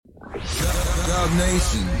Dub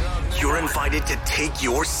Nation? You're invited to take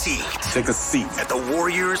your seat. Take a seat at the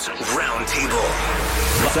Warriors Roundtable.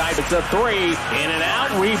 Side, it's a three, in and out,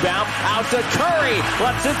 rebound, out to Curry,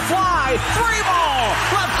 lets it fly, three ball,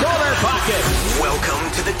 left corner pocket. Welcome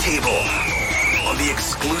to the table on the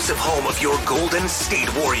exclusive home of your Golden State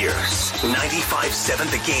Warriors. 95-7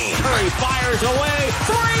 The Game. Curry fires away,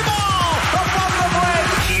 three ball, above the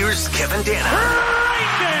break. Here's Kevin Danna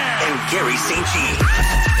right there. And Garry St.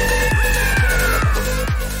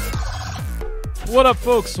 What up,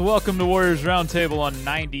 folks? Welcome to Warriors Roundtable on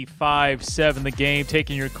 95.7 The Game.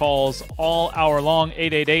 Taking your calls all hour long,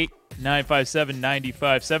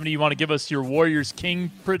 888-957-9570. You want to give us your Warriors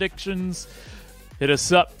King predictions? Hit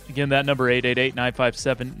us up. Again, that number,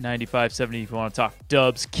 888-957-9570. If you want to talk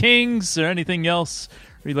Dubs, Kings, or anything else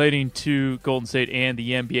relating to Golden State and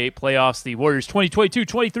the NBA playoffs. The Warriors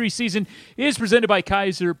 2022-23 season is presented by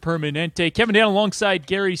Kaiser Permanente. Kevin Danna alongside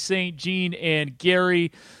Garry St. Jean. And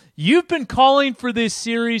Garry, you've been calling for this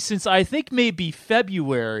series since I think maybe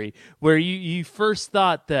February, where you first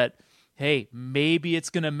thought that, hey, maybe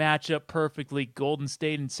it's going to match up perfectly. Golden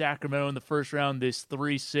State and Sacramento in the first round, this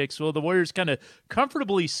 3-6. Well, the Warriors kind of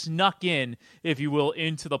comfortably snuck in, if you will,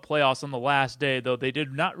 into the playoffs on the last day, though they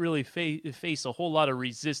did not really face a whole lot of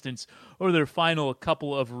resistance over their final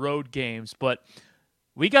couple of road games. But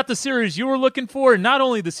we got the series you were looking for, and not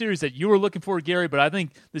only the series that you were looking for, Garry, but I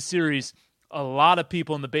think the series a lot of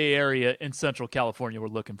people in the Bay Area in Central California were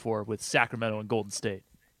looking for with Sacramento and Golden State.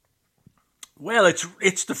 Well,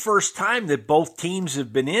 it's the first time that both teams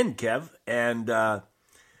have been in, Kev, and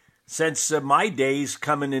since my days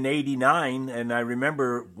coming in '89, and I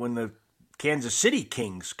remember when the Kansas City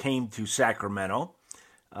Kings came to Sacramento,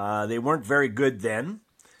 they weren't very good then,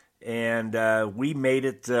 and we made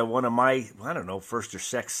it one of my, I don't know, first or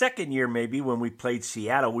second year maybe when we played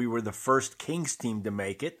Seattle. We were the first Kings team to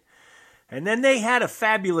make it, and then they had a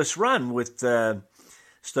fabulous run with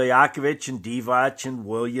Stojakovic and Divac and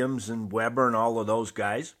Williams and Weber and all of those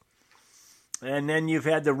guys. And then you've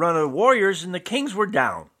had the run of the Warriors, and the Kings were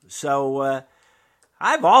down. So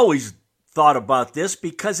I've always thought about this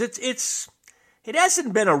because it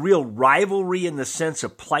hasn't been a real rivalry in the sense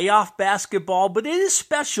of playoff basketball, but it is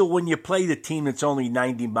special when you play the team that's only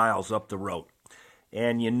 90 miles up the road.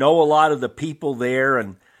 And you know a lot of the people there,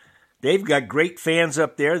 and they've got great fans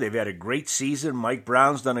up there. They've had a great season. Mike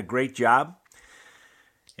Brown's done a great job.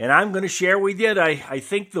 And I'm going to share with you that I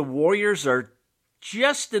think the Warriors are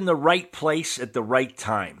just in the right place at the right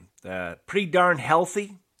time. Pretty darn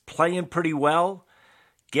healthy, playing pretty well,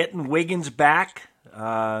 getting Wiggins back.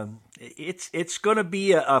 It's going to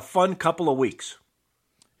be a fun couple of weeks.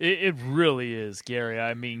 It really is, Garry.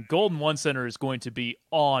 I mean, Golden One Center is going to be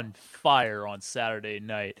on fire on Saturday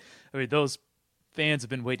night. I mean, those fans have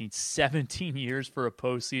been waiting 17 years for a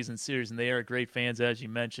postseason series, and they are great fans, as you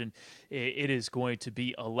mentioned. It is going to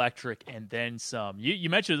be electric and then some. You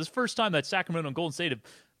mentioned this first time that Sacramento and Golden State have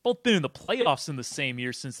both been in the playoffs in the same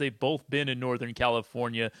year since they've both been in Northern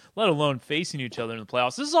California, let alone facing each other in the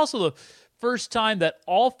playoffs. This is also the first time that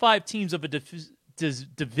all five teams of a division,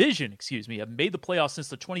 have made the playoffs since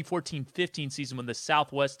the 2014-15 season when the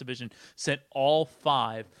Southwest Division sent all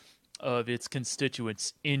five of its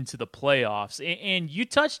constituents into the playoffs. And you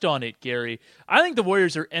touched on it, Garry. I think the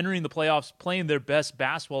Warriors are entering the playoffs playing their best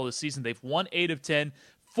basketball this season. They've won 8 of 10,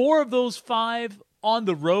 4 of those 5 on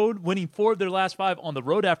the road, winning 4 of their last 5 on the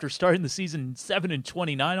road after starting the season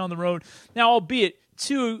 7-29 on the road. Now, albeit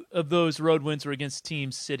 2 of those road wins were against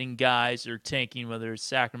teams sitting guys or tanking, whether it's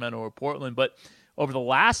Sacramento or Portland. But over the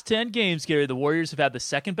last 10 games, Garry, the Warriors have had the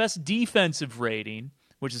second best defensive rating,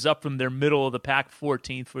 which is up from their middle of the pack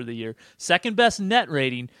 14th for the year, second best net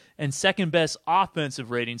rating, and second best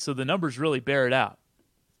offensive rating, so the numbers really bear it out.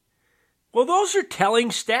 Well, those are telling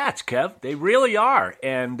stats, Kev. They really are.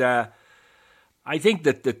 And I think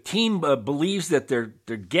that the team believes that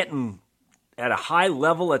they're getting at a high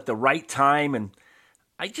level at the right time, and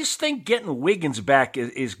I just think getting Wiggins back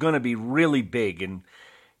is going to be really big. And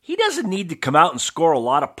he doesn't need to come out and score a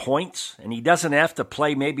lot of points, and he doesn't have to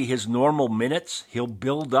play maybe his normal minutes. He'll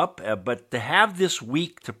build up, but to have this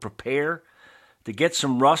week to prepare, to get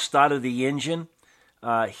some rust out of the engine,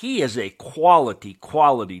 he is a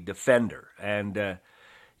quality defender. And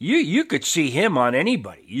you could see him on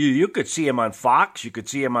anybody. You could see him on Fox. You could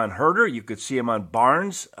see him on Herter. You could see him on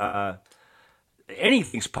Barnes.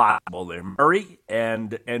 Anything's possible there, Murray.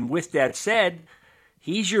 And with that said,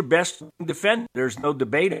 he's your best defender. There's no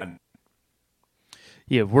debate on it.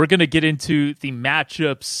 Yeah, we're going to get into the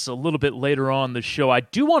matchups a little bit later on in the show. I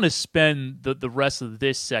do want to spend the rest of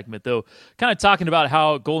this segment, though, kind of talking about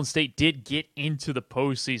how Golden State did get into the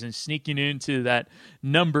postseason, sneaking into that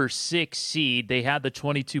number 6 seed. They had the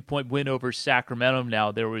 22-point win over Sacramento.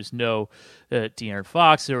 Now, there was no De'Aaron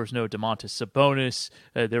Fox. There was no Domantas Sabonis.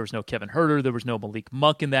 There was no Kevin Huerter. There was no Malik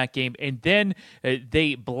Monk in that game. And then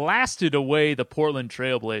they blasted away the Portland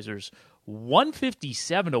Trailblazers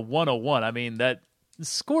 157-101. I mean, that the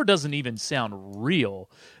score doesn't even sound real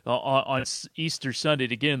on Easter Sunday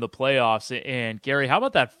to get in the playoffs. And, Gary, how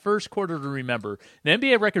about that first quarter to remember? The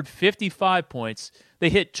NBA record 55 points. They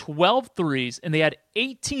hit 12 threes, and they had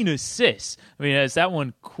 18 assists. I mean, as that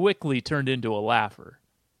one quickly turned into a laugher.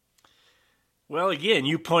 Well, again,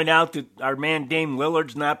 you point out that our man Dame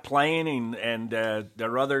Lillard's not playing, and there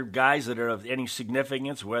are other guys that are of any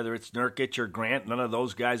significance, whether it's Nurkic or Grant. None of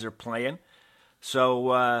those guys are playing.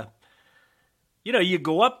 So, you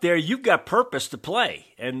go up there, you've got purpose to play,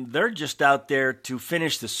 and they're just out there to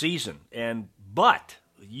finish the season. But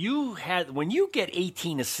when you get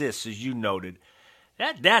 18 assists, as you noted,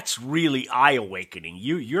 that's really eye-awakening.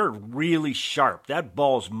 You're really sharp. That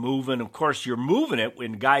ball's moving. Of course, you're moving it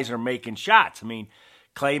when guys are making shots. I mean,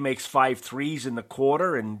 Clay makes 5 threes in the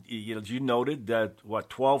quarter, and you noted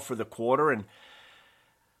 12 for the quarter, and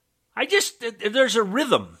there's a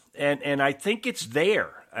rhythm, and I think it's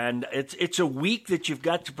there. And it's a week that you've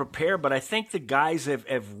got to prepare, but I think the guys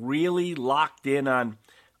have really locked in on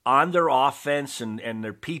their offense and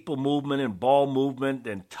their people movement and ball movement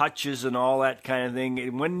and touches and all that kind of thing.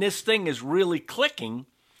 And when this thing is really clicking,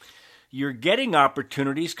 you're getting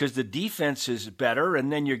opportunities because the defense is better, and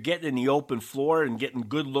then you're getting in the open floor and getting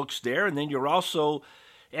good looks there, and then you're also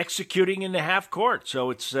executing in the half court.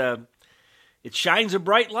 So it shines a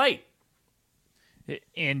bright light.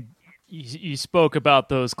 And you spoke about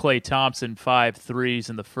those Klay Thompson 5 threes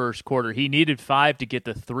in the first quarter. He needed 5 to get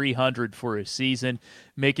to 300 for his season,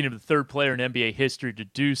 making him the third player in NBA history to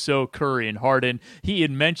do so, Curry and Harden. He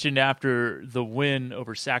had mentioned after the win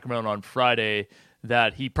over Sacramento on Friday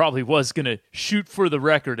that he probably was going to shoot for the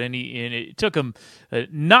record, and it took him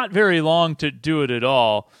not very long to do it at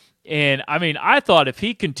all. And, I mean, I thought if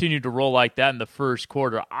he continued to roll like that in the first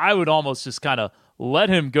quarter, I would almost just kind of let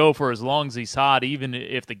him go for as long as he's hot, even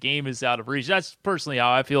if the game is out of reach. That's personally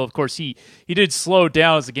how I feel. Of course, he did slow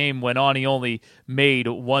down as the game went on. He only made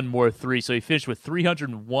 1 more 3, so he finished with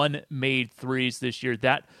 301 made threes this year.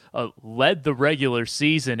 That led the regular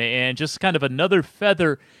season, and just kind of another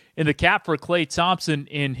feather in the cap for Klay Thompson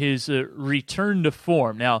in his return to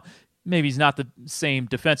form. Now, maybe he's not the same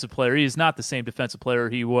defensive player. He is not the same defensive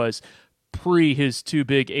player he was pre his 2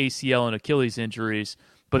 big ACL and Achilles injuries.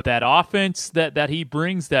 But that offense that he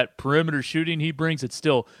brings, that perimeter shooting he brings, it's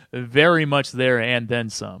still very much there and then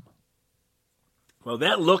some. Well,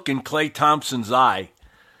 that look in Klay Thompson's eye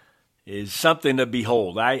is something to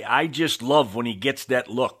behold. I just love when he gets that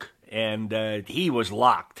look, and he was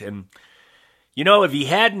locked. And, if he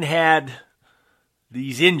hadn't had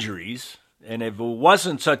these injuries, and if it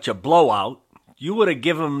wasn't such a blowout, you would have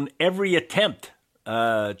given him every attempt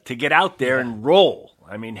to get out there and roll.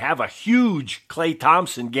 I mean, have a huge Klay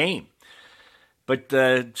Thompson game. But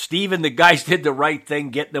Steve and the guys did the right thing,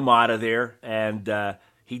 getting him out of there, and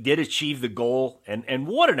he did achieve the goal. And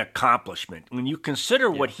what an accomplishment when you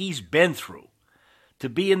consider what he's been through to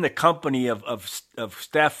be in the company of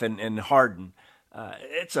Steph and Harden.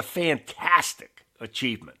 It's a fantastic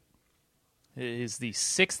achievement. It is the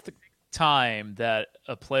 6th time that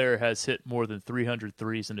a player has hit more than 300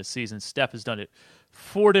 threes in a season. Steph has done it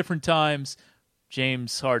 4 different times.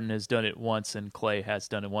 James Harden has done it once, and Klay has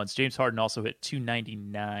done it once. James Harden also hit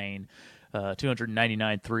 299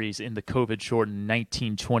 threes in the COVID-shortened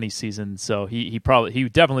 1920 season. So he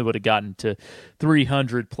definitely would have gotten to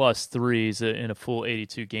 300 plus threes in a full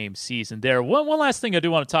 82 game season there. One last thing I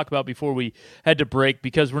do want to talk about before we head to break,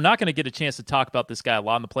 because we're not going to get a chance to talk about this guy a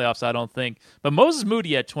lot in the playoffs, I don't think. But Moses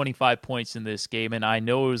Moody had 25 points in this game, and I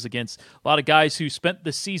know it was against a lot of guys who spent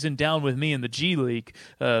the season down with me in the G League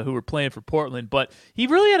who were playing for Portland. But he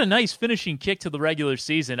really had a nice finishing kick to the regular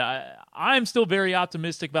season. I'm still very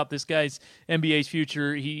optimistic about this guy's NBA's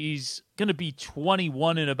future. He's going to be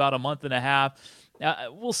 21 in about a month and a half.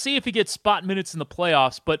 We'll see if he gets spot minutes in the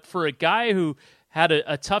playoffs, but for a guy who had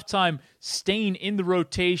a tough time staying in the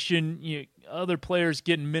rotation, other players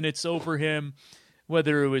getting minutes over him,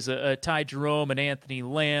 whether it was a Ty Jerome, an Anthony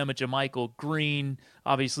Lamb, a JaMychal Green.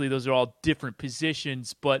 Obviously, those are all different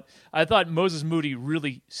positions, but I thought Moses Moody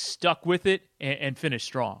really stuck with it and finished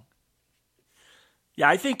strong. Yeah,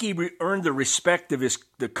 I think he earned the respect of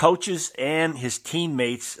the coaches and his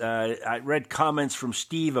teammates. I read comments from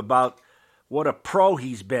Steve about what a pro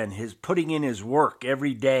he's been, his putting in his work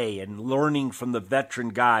every day and learning from the veteran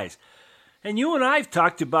guys. And you and I have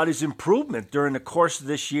talked about his improvement during the course of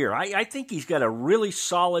this year. I think he's got a really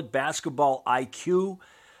solid basketball IQ.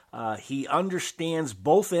 He understands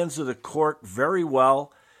both ends of the court very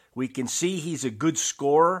well. We can see he's a good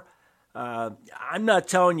scorer. I'm not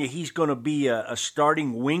telling you he's going to be a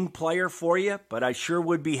starting wing player for you, but I sure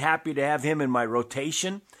would be happy to have him in my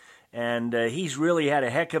rotation. And he's really had a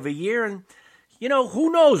heck of a year. And,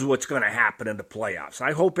 who knows what's going to happen in the playoffs.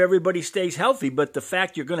 I hope everybody stays healthy, but the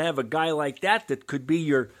fact you're going to have a guy like that could be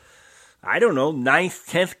your, 9th,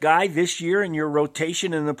 10th guy this year in your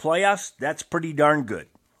rotation in the playoffs, that's pretty darn good.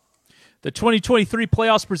 The 2023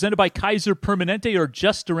 playoffs presented by Kaiser Permanente are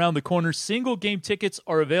just around the corner. Single game tickets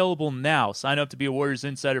are available now. Sign up to be a Warriors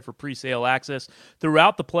Insider for pre-sale access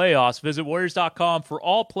throughout the playoffs. Visit Warriors.com for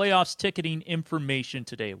all playoffs ticketing information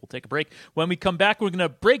today. We'll take a break. When we come back, we're going to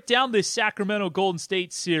break down this Sacramento Golden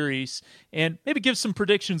State series and maybe give some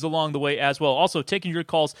predictions along the way as well. Also, taking your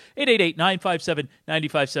calls,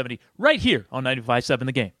 888-957-9570, right here on 95.7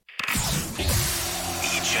 The Game.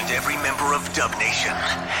 And every member of Dub Nation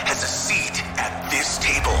has a seat at this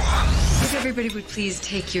table. If everybody would please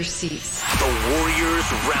take your seats. The Warriors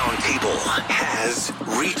Roundtable has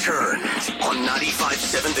returned on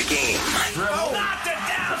 95.7 The Game. Knocked it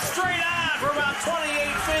down straight on for about 28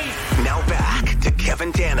 feet. Now back to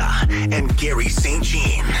Kevin Danna and Garry St.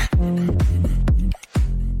 Jean.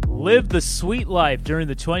 Live the sweet life during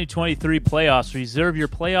the 2023 playoffs. Reserve your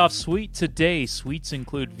playoff suite today. Suites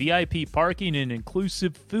include VIP parking and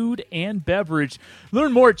inclusive food and beverage.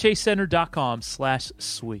 Learn more at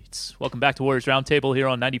chasecenter.com/suites. Welcome back to Warriors Roundtable here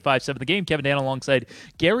on 95.7 The Game. Kevin Dan alongside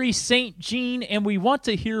Garry St. Jean, and we want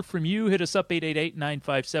to hear from you. Hit us up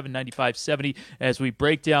 888-957-9570 as we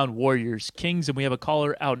break down Warriors Kings, and we have a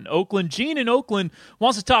caller out in Oakland. Gene in Oakland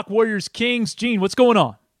wants to talk Warriors Kings. Gene, what's going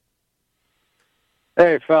on?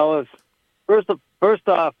 Hey, fellas. First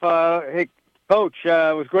off, hey, Coach,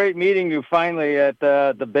 it was great meeting you finally at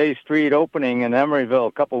the Bay Street opening in Emeryville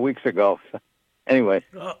a couple weeks ago. Anyway.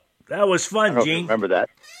 Oh, that was fun, Gene. Remember that?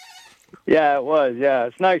 Yeah, it was. Yeah,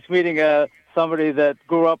 it's nice meeting somebody that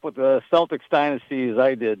grew up with the Celtics dynasty as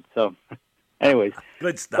I did. So, anyways.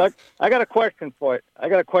 Good stuff. I got a question for you.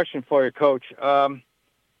 Coach.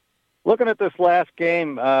 Looking at this last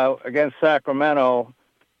game against Sacramento,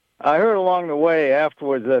 I heard along the way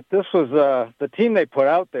afterwards that this was the team they put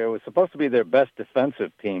out there was supposed to be their best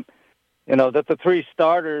defensive team. That the three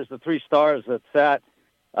stars that sat,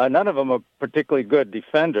 none of them are particularly good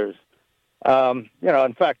defenders. In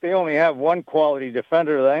fact, they only have one quality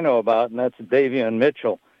defender that I know about, and that's Davion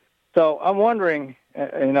Mitchell. So I'm wondering,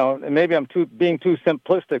 maybe I'm being too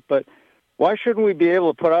simplistic, but why shouldn't we be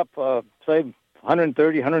able to put up, say,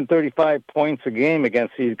 130, 135 points a game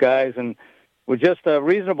against these guys and with just a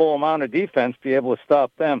reasonable amount of defense, be able to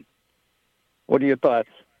stop them? What are your thoughts?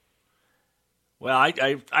 Well,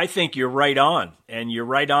 I think you're right on, and you're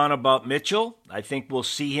right on about Mitchell. I think we'll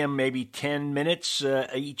see him maybe 10 minutes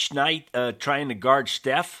each night trying to guard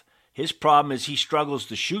Steph. His problem is he struggles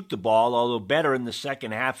to shoot the ball, although better in the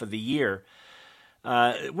second half of the year.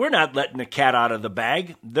 We're not letting the cat out of the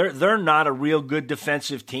bag. They're not a real good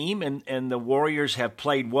defensive team, and the Warriors have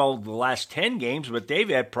played well the last 10 games, but they've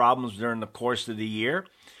had problems during the course of the year.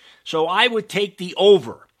 So I would take the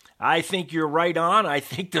over. I think you're right on. I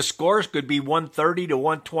think the scores could be 130 to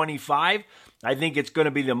 125. I think it's going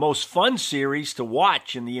to be the most fun series to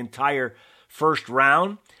watch in the entire first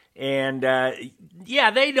round. And,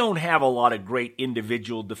 they don't have a lot of great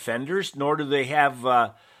individual defenders, nor do they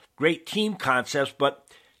have great team concepts, but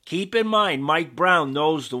keep in mind, Mike Brown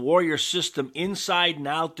knows the Warrior system inside and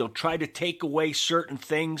out. They'll try to take away certain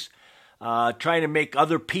things, trying to make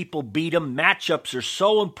other people beat them. Matchups are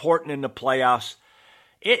so important in the playoffs.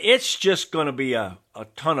 It's just going to be a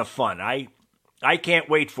ton of fun. I can't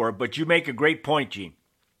wait for it, but you make a great point, Gene.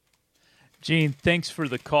 Gene, thanks for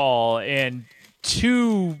the call. And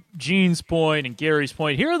to Gene's point and Gary's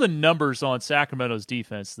point, here are the numbers on Sacramento's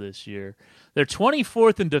defense this year. They're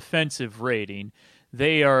 24th in defensive rating.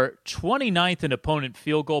 They are 29th in opponent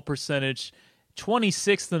field goal percentage,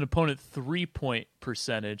 26th in opponent three-point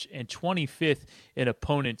percentage, and 25th in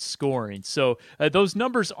opponent scoring. So those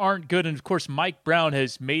numbers aren't good. And, of course, Mike Brown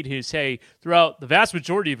has made his hay throughout the vast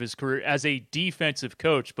majority of his career as a defensive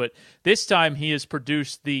coach. But this time he has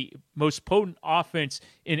produced the most potent offense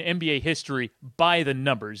in NBA history by the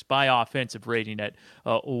numbers, by offensive rating at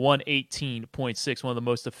 118.6, one of the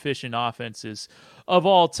most efficient offenses of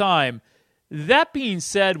all time. That being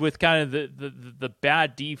said, with kind of the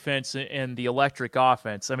bad defense and the electric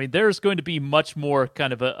offense, I mean, there's going to be much more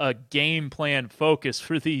kind of a game plan focus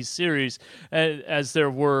for these series as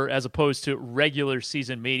there were, as opposed to regular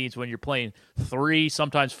season meetings when you're playing 3,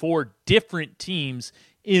 sometimes 4 different teams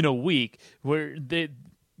in a week, where the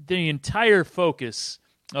entire focus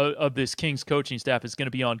of this Kings coaching staff is going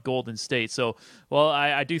to be on Golden State. So, well,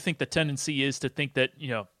 I do think the tendency is to think that,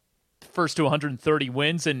 first to 130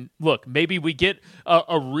 wins. And look, maybe we get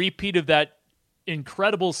a repeat of that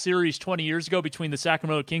incredible series 20 years ago between the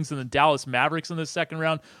Sacramento Kings and the Dallas Mavericks in the second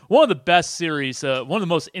round. One of the best series, one of the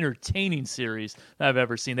most entertaining series that I've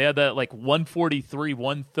ever seen. They had that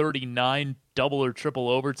 143-139 double or triple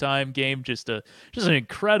overtime game. Just an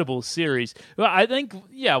incredible series. I think,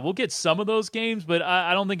 we'll get some of those games, but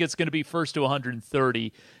I don't think it's going to be first to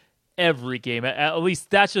 130 every game. At least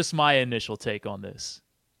that's just my initial take on this.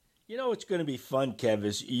 What's going to be fun, Kev,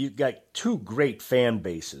 is you've got 2 great fan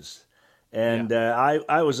bases. And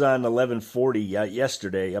I was on 1140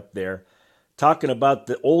 yesterday up there talking about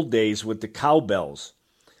the old days with the cowbells.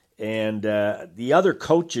 And the other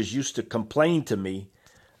coaches used to complain to me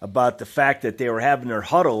about the fact that they were having their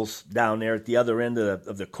huddles down there at the other end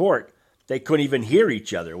of the court. They couldn't even hear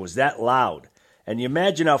each other. It was that loud. And you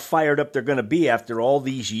imagine how fired up they're going to be after all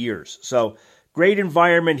these years. So great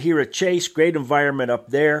environment here at Chase, great environment up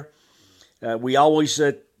there. We always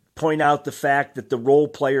point out the fact that the role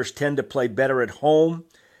players tend to play better at home.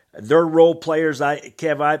 Their role players,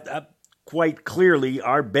 Kev, quite clearly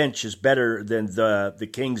our bench is better than the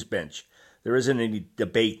Kings bench. There isn't any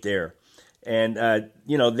debate there. And,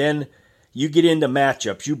 then you get into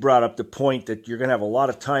matchups. You brought up the point that you're going to have a lot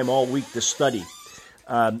of time all week to study.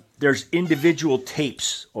 There's individual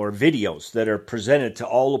tapes or videos that are presented to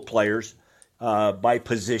all the players by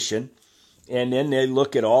position. And then they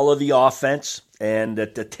look at all of the offense and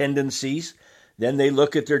at the tendencies. Then they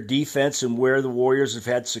look at their defense and where the Warriors have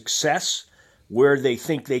had success, where they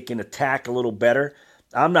think they can attack a little better.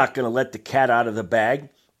 I'm not going to let the cat out of the bag.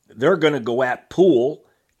 They're going to go at Poole,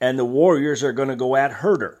 and the Warriors are going to go at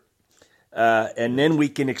Herter. And then we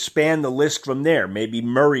can expand the list from there. Maybe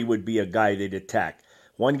Murray would be a guy they'd attack.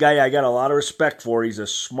 One guy I got a lot of respect for, he's a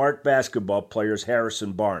smart basketball player, is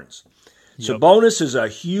Harrison Barnes. Yep. Sabonis is a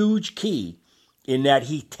huge key in that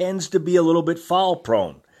he tends to be a little bit foul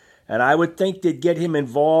prone. And I would think they'd get him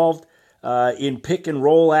involved in pick and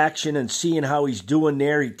roll action and seeing how he's doing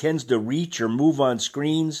there. He tends to reach or move on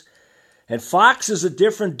screens. And Fox is a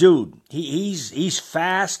different dude. He's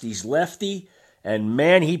fast, he's lefty, and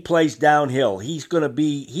man, he plays downhill. He's going to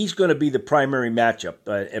be the primary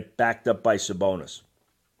matchup, backed up by Sabonis.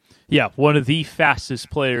 Yeah, one of the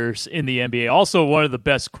fastest players in the NBA. Also one of the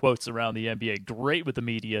best quotes around the NBA. Great with the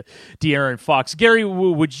media, De'Aaron Fox. Gary,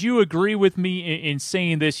 would you agree with me in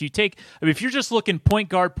saying this? If you're just looking point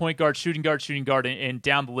guard, shooting guard, and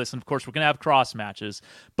down the list, and of course we're going to have cross matches,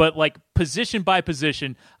 but position by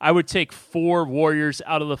position, I would take 4 Warriors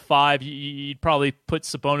out of the 5. You'd probably put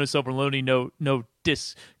Sabonis over Looney. No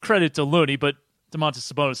discredit to Looney, but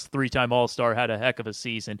Domantas Sabonis, 3-time All-Star, had a heck of a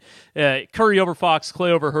season. Curry over Fox,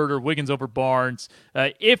 Clay over Herter, Wiggins over Barnes.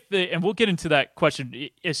 And we'll get into that question,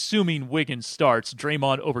 assuming Wiggins starts,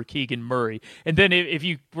 Draymond over Keegan Murray. And then if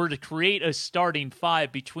you were to create a starting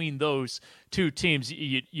 5 between those 2 teams,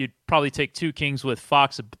 you'd probably take 2 Kings with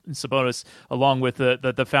Fox and Sabonis, along with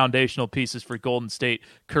the foundational pieces for Golden State,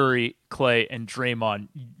 Curry, Clay, and Draymond.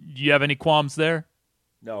 Do you have any qualms there?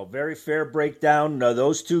 No, very fair breakdown. No,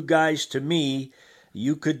 those 2 guys, to me,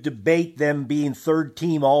 you could debate them being third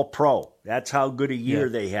team All-Pro. That's how good a year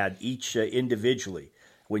they had each individually.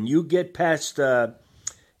 When you get past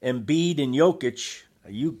Embiid and Jokic,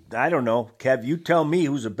 I don't know, Kev, you tell me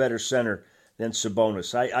who's a better center than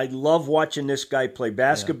Sabonis. I love watching this guy play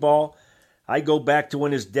basketball. Yeah. I go back to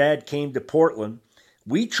when his dad came to Portland.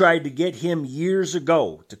 We tried to get him years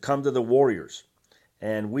ago to come to the Warriors,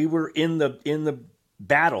 and we were in the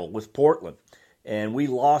battle with Portland, and we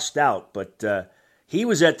lost out. But he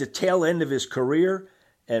was at the tail end of his career,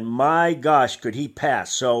 and my gosh, could he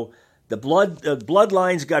pass. So the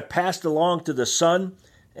bloodlines got passed along to the son,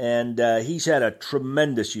 and he's had a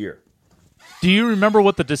tremendous year. Do you remember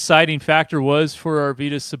what the deciding factor was for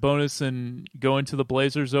Arvydas Sabonis and going to the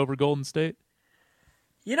Blazers over Golden State?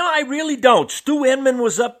 I really don't. Stu Inman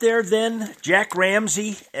was up there then, Jack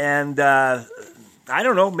Ramsey, and I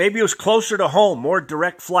don't know, maybe it was closer to home, more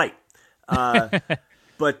direct flight.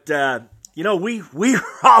 But we were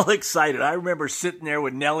all excited. I remember sitting there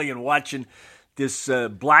with Nellie and watching this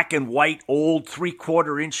black and white old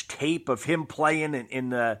 3/4-inch tape of him playing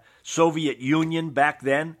in the Soviet Union back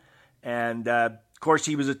then. And, of course,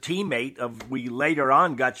 he was a teammate of, we later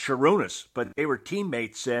on got Šarūnas, but they were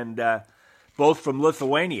teammates and both from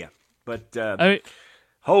Lithuania. But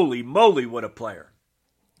holy moly, what a player.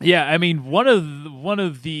 Yeah, I mean, one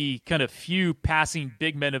of the kind of few passing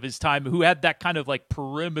big men of his time who had that kind of like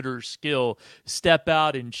perimeter skill, step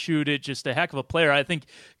out and shoot it, just a heck of a player. I think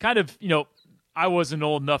kind of, I wasn't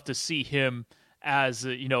old enough to see him as,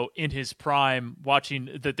 in his prime, watching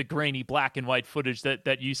the grainy black and white footage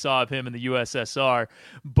that you saw of him in the USSR.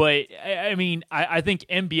 But, I mean, I think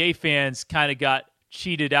NBA fans kind of got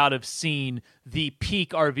cheated out of seeing the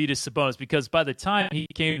peak Arvydas Sabonis, because by the time he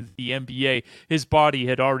came to the NBA, his body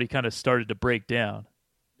had already kind of started to break down.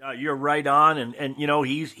 You're right on, and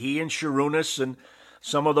he and Šarūnas and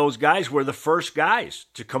some of those guys were the first guys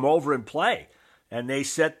to come over and play, and they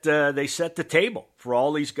set the table for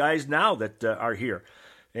all these guys now that are here.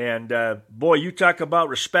 And boy, you talk about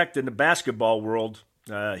respect in the basketball world.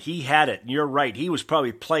 He had it, and you're right. He was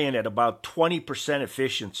probably playing at about 20%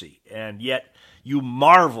 efficiency, and yet you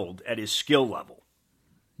marveled at his skill level.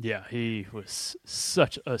 Yeah, he was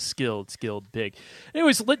such a skilled big.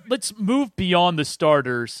 Anyways, let's move beyond the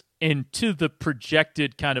starters into the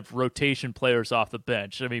projected kind of rotation players off the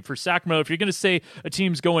bench. I mean, for Sacramento, if you're going to say a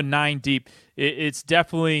team's going 9 deep, it's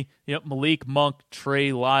definitely Malik Monk,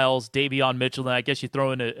 Trey Lyles, Davion Mitchell, and I guess you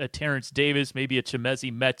throw in a Terrence Davis, maybe a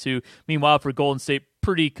Chimezie Metu. Meanwhile, for Golden State,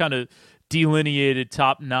 pretty kind of delineated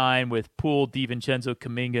top 9 with Poole, DiVincenzo,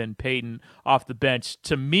 Kuminga, and Payton off the bench.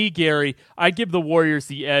 To me, Gary, I'd give the Warriors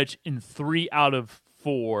the edge in 3 out of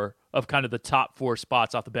 4 of kind of the top 4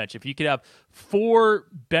 spots off the bench. If you could have 4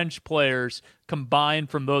 bench players combined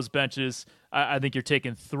from those benches, I think you're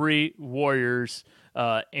taking 3 Warriors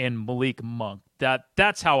and Malik Monk.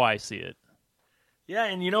 That's how I see it. Yeah,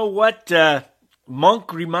 and you know what?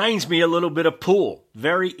 Monk reminds me a little bit of Poole.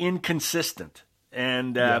 Very inconsistent.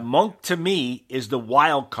 And Monk, to me, is the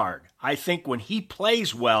wild card. I think when he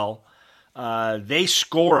plays well, they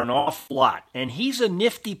score an awful lot. And he's a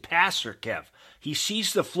nifty passer, Kev. He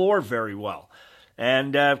sees the floor very well.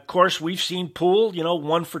 And, of course, we've seen Poole,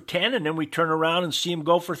 1 for 10, and then we turn around and see him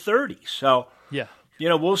go for 30. So,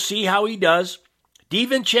 we'll see how he does.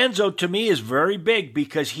 DiVincenzo, to me, is very big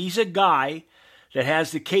because he's a guy that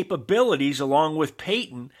has the capabilities, along with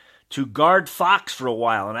Payton, to guard Fox for a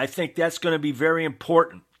while, and I think that's going to be very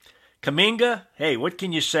important. Kuminga, hey, what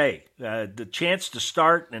can you say? The chance to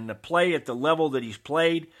start and to play at the level that he's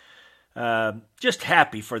played, just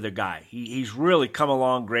happy for the guy. He's really come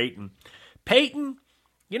along great. And Payton,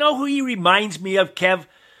 you know who he reminds me of, Kev,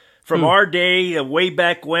 from our day, way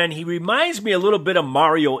back when? He reminds me a little bit of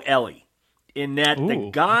Mario Elie, in that the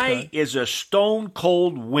guy is a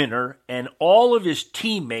stone-cold winner, and all of his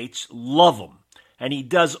teammates love him. And he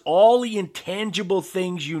does all the intangible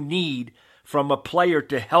things you need from a player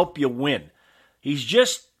to help you win. He's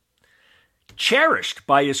just cherished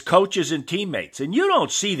by his coaches and teammates. And you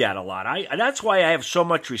don't see that a lot. That's why I have so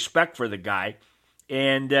much respect for the guy.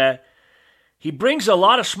 And he brings a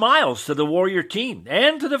lot of smiles to the Warrior team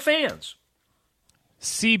and to the fans.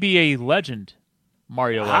 CBA legend,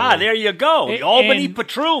 Mario Elie. There you go. The Albany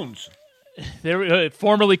Patroons. They were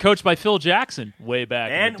formerly coached by Phil Jackson way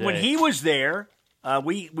back in the day. And when he was there,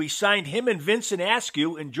 we signed him and Vincent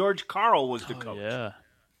Askew, and George Karl was the coach. Yeah,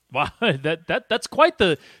 wow, that's quite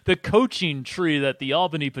the coaching tree that the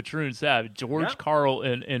Albany Patroons have. George Karl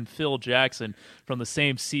and Phil Jackson from the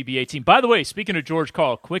same CBA team. By the way, speaking of George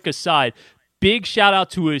Karl, quick aside. Big shout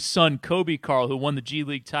out to his son, Kobe Karl, who won the G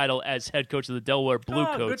League title as head coach of the Delaware Blue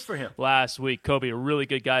Coats good for him. Last week. Kobe, a really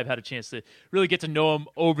good guy. I've had a chance to really get to know him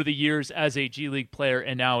over the years as a G League player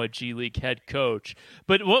and now a G League head coach.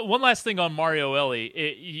 But one last thing on Mario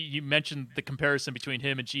Elie. You mentioned the comparison between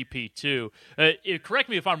him and GP2. Correct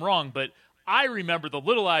me if I'm wrong, but I remember the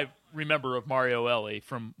little I remember of Mario Elie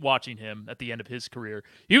from watching him at the end of his career.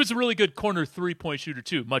 He was a really good corner three-point shooter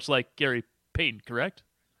too, much like Gary Payton, correct?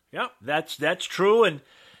 Yeah, that's true, and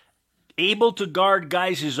able to guard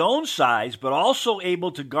guys his own size, but also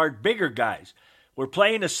able to guard bigger guys. We're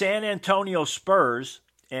playing the San Antonio Spurs,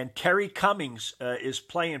 and Terry Cummings is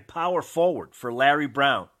playing power forward for Larry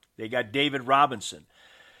Brown. They got David Robinson.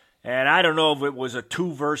 And I don't know if it was a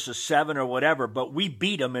 2 versus 7 or whatever, but we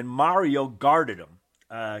beat him, and Mario guarded him,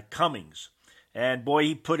 Cummings. And, boy,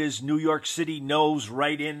 he put his New York City nose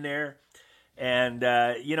right in there. And,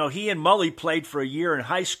 he and Mully played for a year in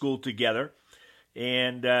high school together.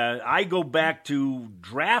 And I go back to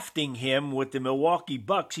drafting him with the Milwaukee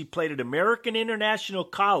Bucks. He played at American International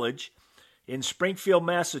College in Springfield,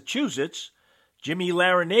 Massachusetts. Jimmy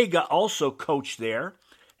Larinaga also coached there.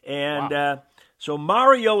 And so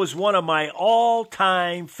Mario is one of my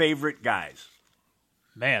all-time favorite guys.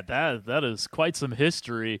 Man, that is quite some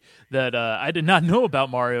history that I did not know about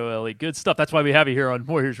Mario Ellie. Good stuff. That's why we have you here on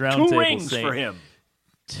Warriors Roundtable. 2 rings for him.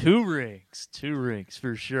 2 rings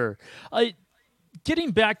for sure.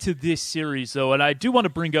 Getting back to this series, though, and I do want to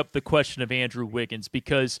bring up the question of Andrew Wiggins,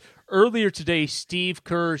 because earlier today, Steve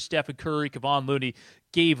Kerr, Stephen Curry, Kevon Looney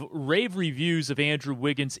gave rave reviews of Andrew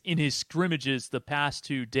Wiggins in his scrimmages the past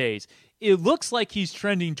 2 days. It looks like he's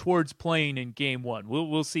trending towards playing in Game 1.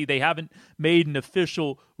 We'll see. They haven't made an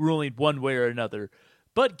official ruling one way or another.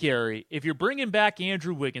 But, Gary, if you're bringing back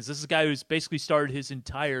Andrew Wiggins, this is a guy who's basically started his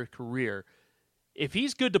entire career. If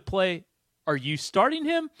he's good to play, are you starting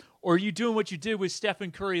him, or are you doing what you did with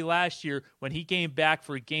Stephen Curry last year when he came back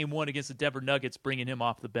for Game 1 against the Denver Nuggets, bringing him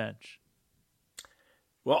off the bench?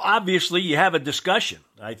 Well, obviously, you have a discussion.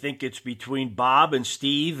 I think it's between Bob and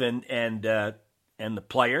Steve and the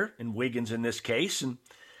player, and Wiggins in this case. And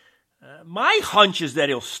my hunch is that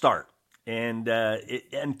he'll start. And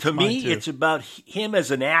to me, it's about him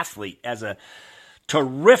as an athlete, as a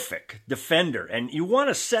terrific defender. And you want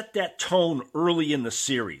to set that tone early in the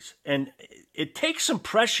series. And it takes some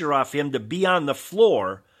pressure off him to be on the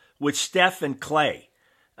floor with Steph and Clay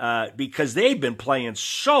because they've been playing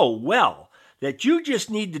so well that you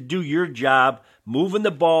just need to do your job, moving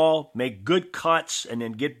the ball, make good cuts, and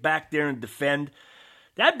then get back there and defend.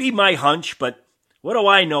 That'd be my hunch, but what do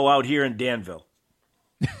I know out here in Danville?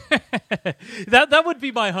 That would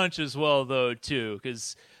be my hunch as well, though, too,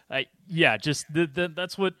 because,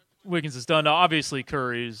 that's what Wiggins has done. Now, obviously,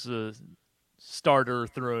 Curry's a starter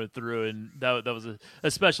through and through, and that was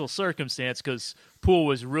a special circumstance because Poole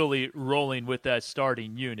was really rolling with that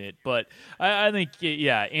starting unit. But I think,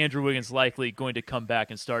 Andrew Wiggins likely going to come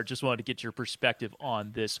back and start. Just wanted to get your perspective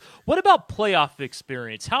on this. What about playoff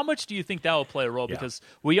experience? How much do you think that will play a role? Yeah. Because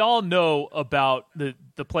we all know about the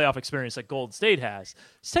playoff experience that Golden State has.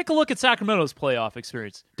 Let's take a look at Sacramento's playoff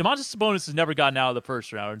experience. Domantas Sabonis has never gotten out of the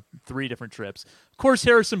first round, 3 different trips. Of course,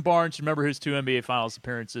 Harrison Barnes, remember his 2 NBA Finals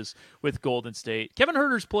appearances with Golden State. Kevin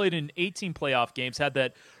Huerter's played in 18 playoff games, had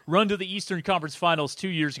that run to the Eastern Conference Finals 2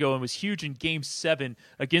 years ago, and was huge in Game 7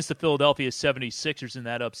 against the Philadelphia 76ers in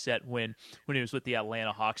that upset win when he was with the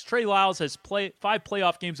Atlanta Hawks. Trey Lyles has played 5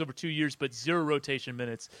 playoff games over 2 years, but 0 rotation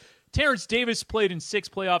minutes. Terrence Davis played in 6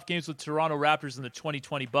 playoff games with Toronto Raptors in the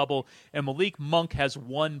 2020 bubble, and Malik Monk has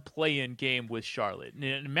 1 play-in game with Charlotte.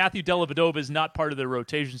 And Matthew Dellavedova is not part of the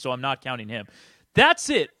rotation, so I'm not counting him. That's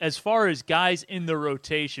it as far as guys in the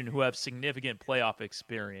rotation who have significant playoff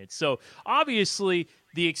experience. So obviously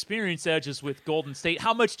the experience edge is with Golden State.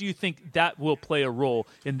 How much do you think that will play a role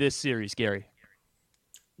in this series, Gary?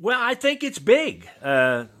 Well, I think it's big.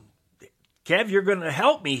 Kev, you're going to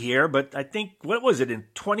help me here, but I think, what was it, in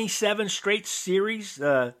 27 straight series?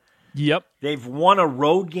 Yep. They've won a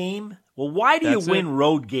road game. Well, why do you win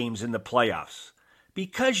road games in the playoffs?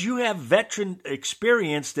 Because you have veteran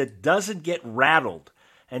experience that doesn't get rattled.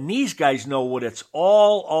 And these guys know what it's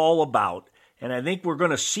all about. And I think we're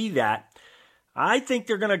going to see that. I think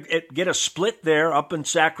they're going to get a split there up in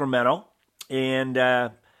Sacramento. And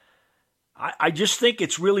I just think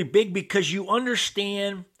it's really big because you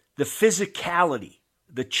understand the physicality,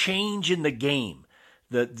 the change in the game,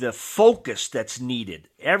 the focus that's needed,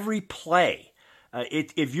 every play.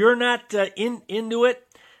 If you're not into it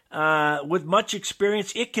with much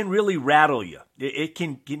experience, it can really rattle you. It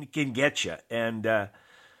can get you. And,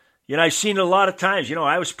 I've seen it a lot of times.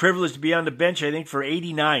 I was privileged to be on the bench, I think, for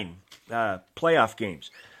 89 playoff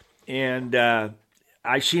games. And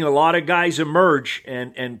I've seen a lot of guys emerge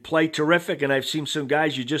and play terrific, and I've seen some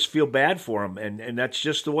guys you just feel bad for them, and that's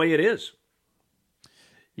just the way it is.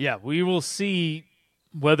 Yeah, we will see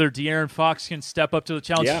whether De'Aaron Fox can step up to the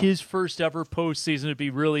challenge. His first ever postseason would be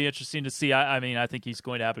really interesting to see. I think he's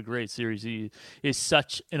going to have a great series. He is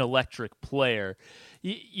such an electric player.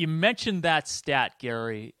 You mentioned that stat,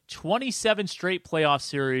 Gary. 27 straight playoff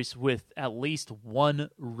series with at least 1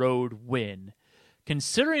 road win.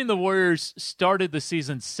 Considering the Warriors started the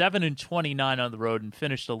season 7-29 on the road and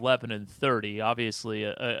finished 11-30, obviously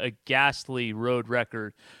a ghastly road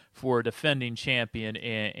record for a defending champion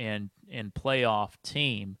and playoff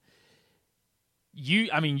team. You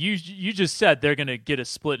just said they're going to get a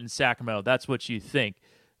split in Sacramento. That's what you think,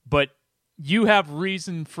 but you have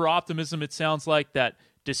reason for optimism. It sounds like that,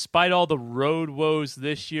 despite all the road woes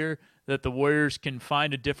this year, that the Warriors can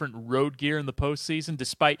find a different road gear in the postseason,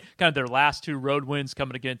 despite kind of their last 2 road wins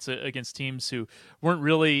coming against teams who weren't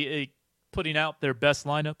really putting out their best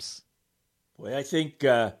lineups? Well, I think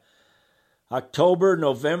October,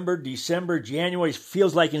 November, December, January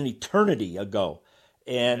feels like an eternity ago.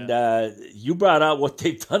 And you brought out what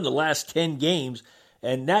they've done the last 10 games,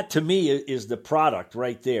 and that to me is the product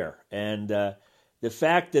right there. And The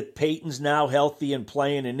fact that Peyton's now healthy and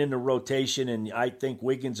playing and in the rotation, and I think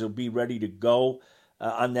Wiggins will be ready to go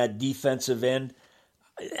on that defensive end,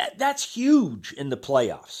 that's huge in the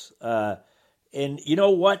playoffs. And you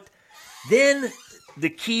know what? Then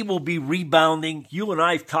the key will be rebounding. You and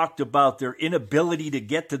I have talked about their inability to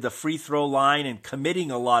get to the free throw line and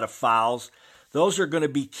committing a lot of fouls. Those are going to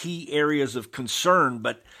be key areas of concern,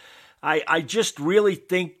 but I just really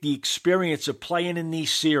think the experience of playing in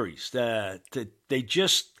these series, you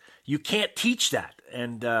can't teach that,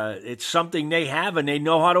 and it's something they have and they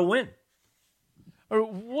know how to win.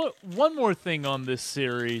 One more thing on this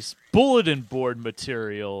series, bulletin board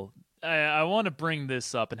material. I want to bring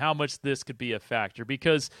this up and how much this could be a factor,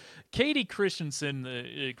 because Katie Christensen,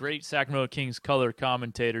 the great Sacramento Kings color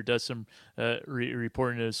commentator, does some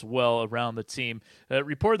reporting as well around the team,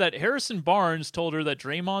 reported that Harrison Barnes told her that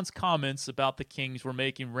Draymond's comments about the Kings were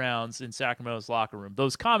making rounds in Sacramento's locker room.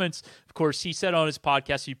 Those comments, of course, he said on his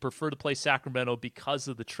podcast he'd prefer to play Sacramento because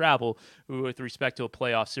of the travel with respect to a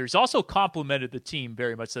playoff series. Also complimented the team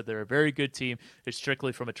very much, said they're a very good team. It's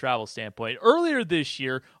strictly from a travel standpoint. Earlier this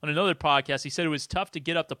year, on another podcast, he said it was tough to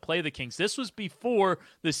get up to play the Kings. This was before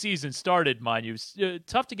the season started, mind you. It was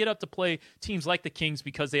tough to get up to play teams like the Kings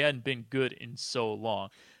because they hadn't been good in so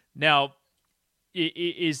long. Now,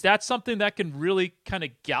 is that something that can really kind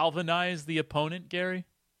of galvanize the opponent, Gary?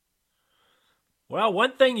 Well,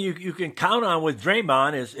 one thing you can count on with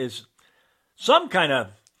Draymond is some kind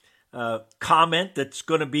of comment that's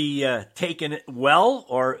going to be taken well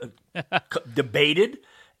or debated.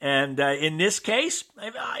 And in this case,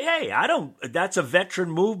 hey, that's a veteran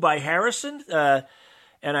move by Harrison.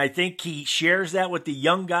 And I think he shares that with the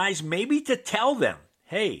young guys, maybe to tell them,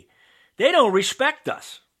 hey, they don't respect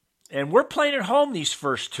us. And we're playing at home these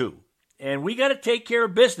first two. And we got to take care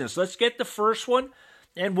of business. Let's get the first one.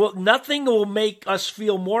 And nothing will make us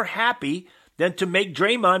feel more happy than to make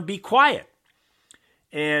Draymond be quiet.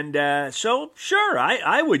 And so, sure,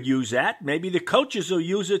 I would use that. Maybe the coaches will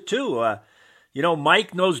use it too.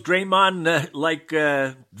 Mike knows Draymond like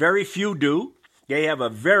very few do. They have a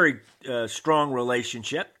very strong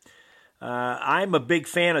relationship. I'm a big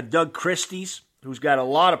fan of Doug Christie's, who's got a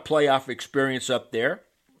lot of playoff experience up there.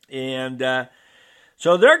 And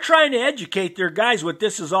so they're trying to educate their guys what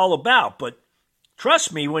this is all about. But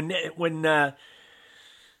trust me, when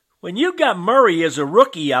you got Murray as a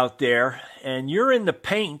rookie out there and you're in the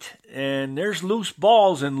paint and there's loose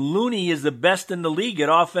balls and Looney is the best in the league at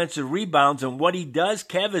offensive rebounds, and what he does,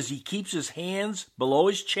 Kev, is he keeps his hands below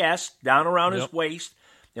his chest, down around his waist,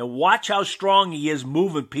 and watch how strong he is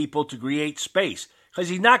moving people to create space, because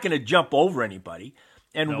he's not going to jump over anybody.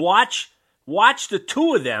 And watch the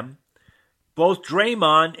two of them, both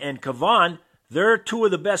Draymond and Kevon. They're two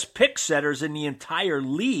of the best pick setters in the entire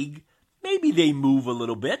league. Maybe they move a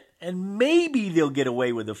little bit, and maybe they'll get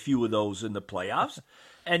away with a few of those in the playoffs.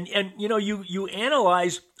 And you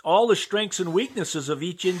analyze all the strengths and weaknesses of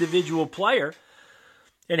each individual player.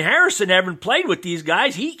 And Harrison, having played with these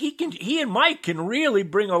guys, he and Mike can really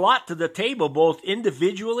bring a lot to the table, both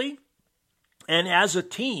individually and as a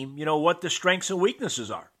team, what the strengths and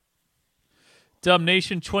weaknesses are. Dub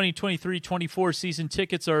Nation 2023-24 season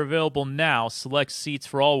tickets are available now. Select seats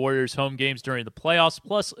for all Warriors home games during the playoffs,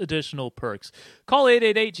 plus additional perks. Call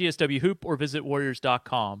 888-GSW-HOOP or visit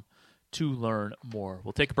Warriors.com to learn more.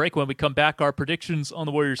 We'll take a break. When we come back, our predictions on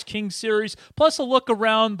the Warriors-Kings series, plus a look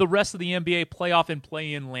around the rest of the NBA playoff and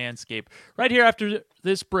play-in landscape. Right here after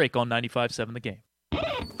this break on 95.7 The Game.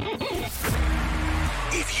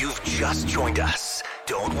 If you've just joined us,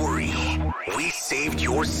 don't worry. We saved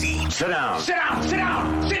your seat. Sit down. Sit down. Sit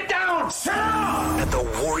down. Sit down. Sit down. At the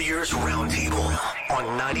Warriors Roundtable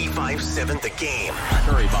on 95.7 The Game.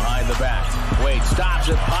 Curry behind the back. Wade stops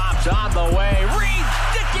it. Pops on the way.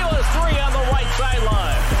 Ridiculous three on the right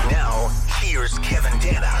sideline. Now, here's Kevin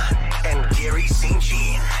Danna and Garry St.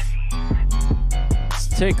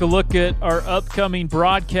 Take a look at our upcoming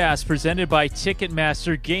broadcast presented by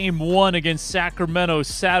Ticketmaster. Game 1 against Sacramento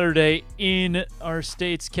Saturday in our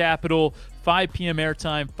state's capital. 5 p.m.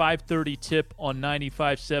 airtime, 5:30 tip on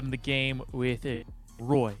 95.7 The Game with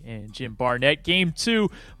Roy and Jim Barnett. Game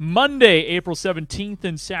 2, Monday, April 17th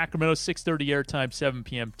in Sacramento, 6:30 airtime, 7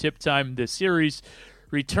 p.m. tip time. The series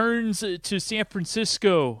returns to San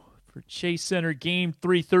Francisco for Chase Center. Game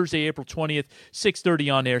 3, Thursday, April 20th,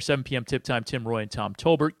 6:30 on air, 7 p.m. tip time. Tim Roy and Tom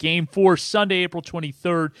Tolbert. Game 4, Sunday, April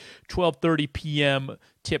 23rd, 12:30 p.m.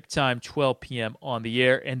 tip time, 12 p.m. on the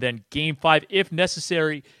air. And then Game 5, if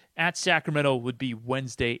necessary, at Sacramento would be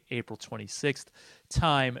Wednesday, April 26th.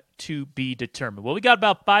 Time to be determined. Well, we got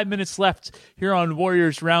about 5 minutes left here on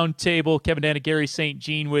Warriors Roundtable. Kevin Danna Garry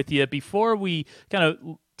St. with you. Before we kind of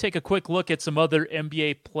take a quick look at some other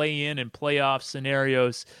NBA play-in and playoff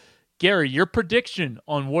scenarios. Gary, your prediction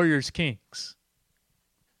on Warriors-Kings?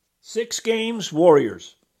 6 games,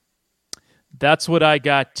 Warriors. That's what I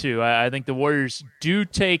got, too. I think the Warriors do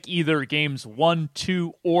take either games 1,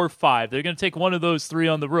 2, or 5. They're going to take one of those 3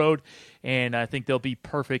 on the road, and I think they'll be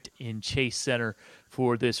perfect in Chase Center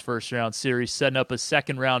for this first-round series, setting up a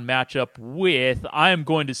second-round matchup with, I am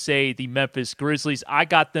going to say, the Memphis Grizzlies. I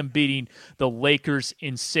got them beating the Lakers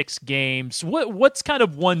in 6 games. What's kind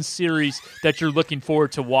of one series that you're looking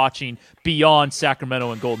forward to watching beyond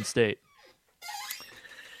Sacramento and Golden State?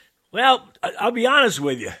 Well, I'll be honest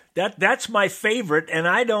with you. That's my favorite, and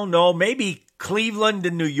I don't know. Maybe Cleveland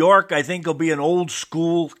and New York, I think, will be an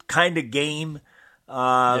old-school kind of game.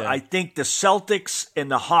 Yeah. I think the Celtics and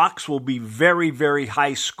the Hawks will be very, very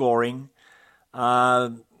high-scoring.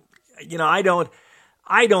 I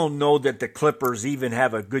don't know that the Clippers even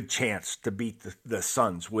have a good chance to beat the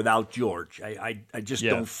Suns without George. I just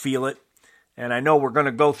don't feel it. And I know we're going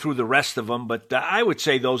to go through the rest of them, but I would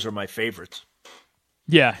say those are my favorites.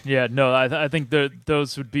 Yeah, no, I think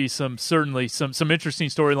those would be certainly some interesting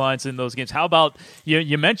storylines in those games. How about,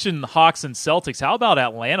 you mentioned Hawks and Celtics, how about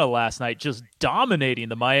Atlanta last night just dominating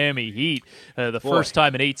the Miami Heat? First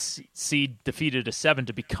time an 8 seed defeated a 7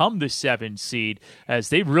 to become the 7 seed, as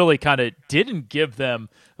they really kind of didn't give them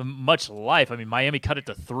much life. I mean, Miami cut it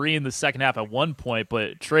to 3 in the second half at one point,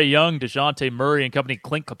 but Trae Young, DeJounte Murray, and company,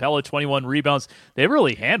 Clint Capella, 21 rebounds, they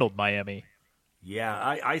really handled Miami.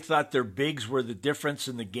 Yeah, I thought their bigs were the difference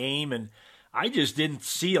in the game, and I just didn't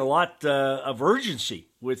see a lot of urgency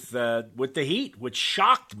with the Heat, which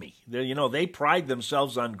shocked me. They pride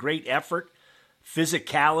themselves on great effort,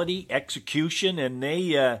 physicality, execution, and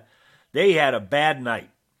they had a bad night.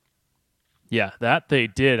 Yeah, that they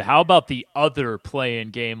did. How about the other play-in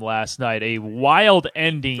game last night? A wild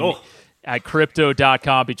ending at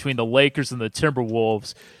Crypto.com between the Lakers and the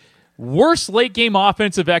Timberwolves. Worst late-game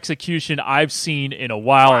offensive execution I've seen in a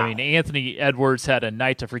while. Wow. I mean, Anthony Edwards had a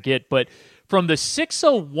night to forget, but from the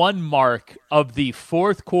 6:01 mark of the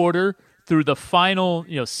fourth quarter through the final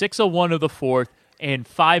 6:01 of the fourth and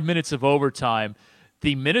 5 minutes of overtime,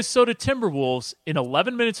 the Minnesota Timberwolves, in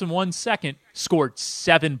 11 minutes and 1 second, scored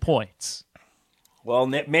 7 points. Well,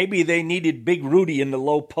 maybe they needed Big Rudy in the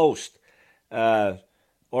low post.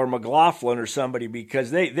 Or McLaughlin or somebody,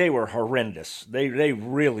 because they were horrendous. They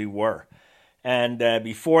really were. And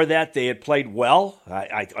before that, they had played well.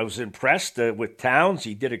 I was impressed with Towns.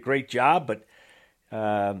 He did a great job. But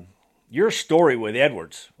your story with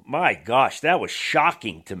Edwards, my gosh, that was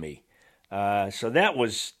shocking to me. So that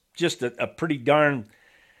was just a pretty darn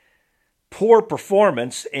poor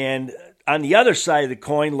performance. And on the other side of the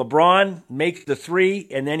coin, LeBron makes the 3,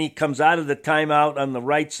 and then he comes out of the timeout on the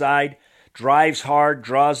right side, drives hard,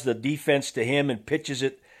 draws the defense to him, and pitches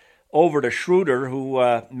it over to Schroeder, who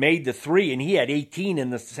made the 3, and he had 18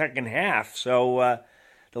 in the second half. So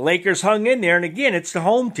the Lakers hung in there, and again, it's the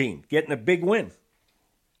home team getting a big win.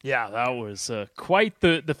 Yeah, that was quite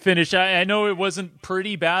the finish. I know it wasn't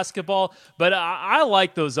pretty basketball, but I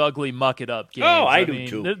like those ugly muck-it-up games. Oh, I do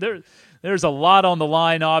too. There's a lot on the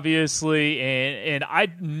line, obviously, and I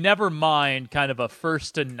never mind kind of a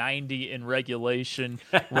 1st to 90 in regulation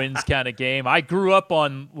wins kind of game. I grew up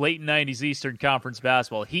on late 90s Eastern Conference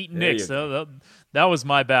basketball. Heat Knicks, that was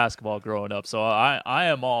my basketball growing up, so I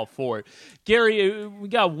am all for it. Gary, we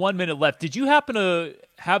got 1 minute left. Did you happen to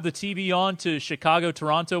have the TV on to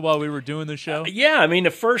Chicago-Toronto while we were doing the show? Yeah, I mean,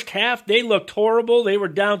 the first half, they looked horrible. They were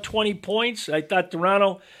down 20 points. I thought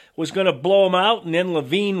Toronto was going to blow them out, and then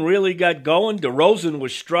Levine really got going. DeRozan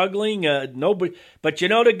was struggling. Nobody, but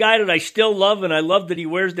the guy that I still love, and I love that he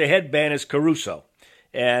wears the headband, is Caruso.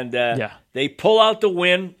 And they pull out the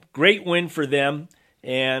win. Great win for them.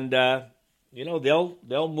 And they'll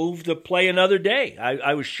move to play another day.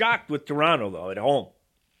 I was shocked with Toronto though at home.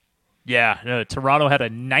 Yeah, Toronto had a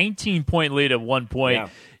 19-point lead at one point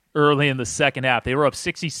early in the second half. They were up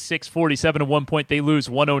 66-47 at one point. They lose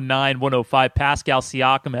 109-105. Pascal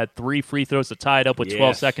Siakam had 3 free throws to tie it up with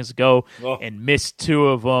 12 seconds to go and missed 2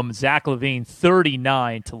 of them. Zach LaVine,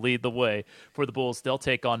 39 to lead the way for the Bulls. They'll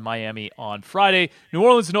take on Miami on Friday. New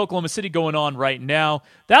Orleans and Oklahoma City going on right now.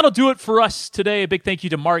 That'll do it for us today. A big thank you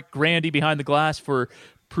to Mark Grandy behind the glass for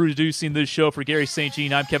producing this show. For Gary St.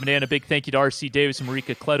 Jean, I'm Kevin Danna. A big thank you to R.C. Davis and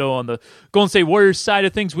Marika Cleto on the Golden State Warriors side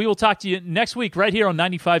of things. We will talk to you next week right here on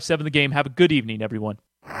 95.7 The Game. Have a good evening, everyone.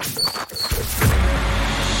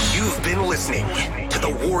 You've been listening to the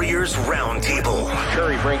Warriors Roundtable.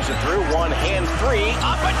 Curry brings it through. 1-hand 3.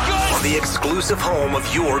 Up and good. On the exclusive home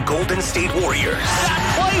of your Golden State Warriors.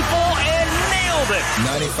 Got playful and nailed it.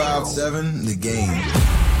 95.7 The Game.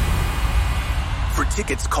 For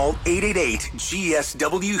tickets, call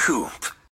 888-GSW-HOOP.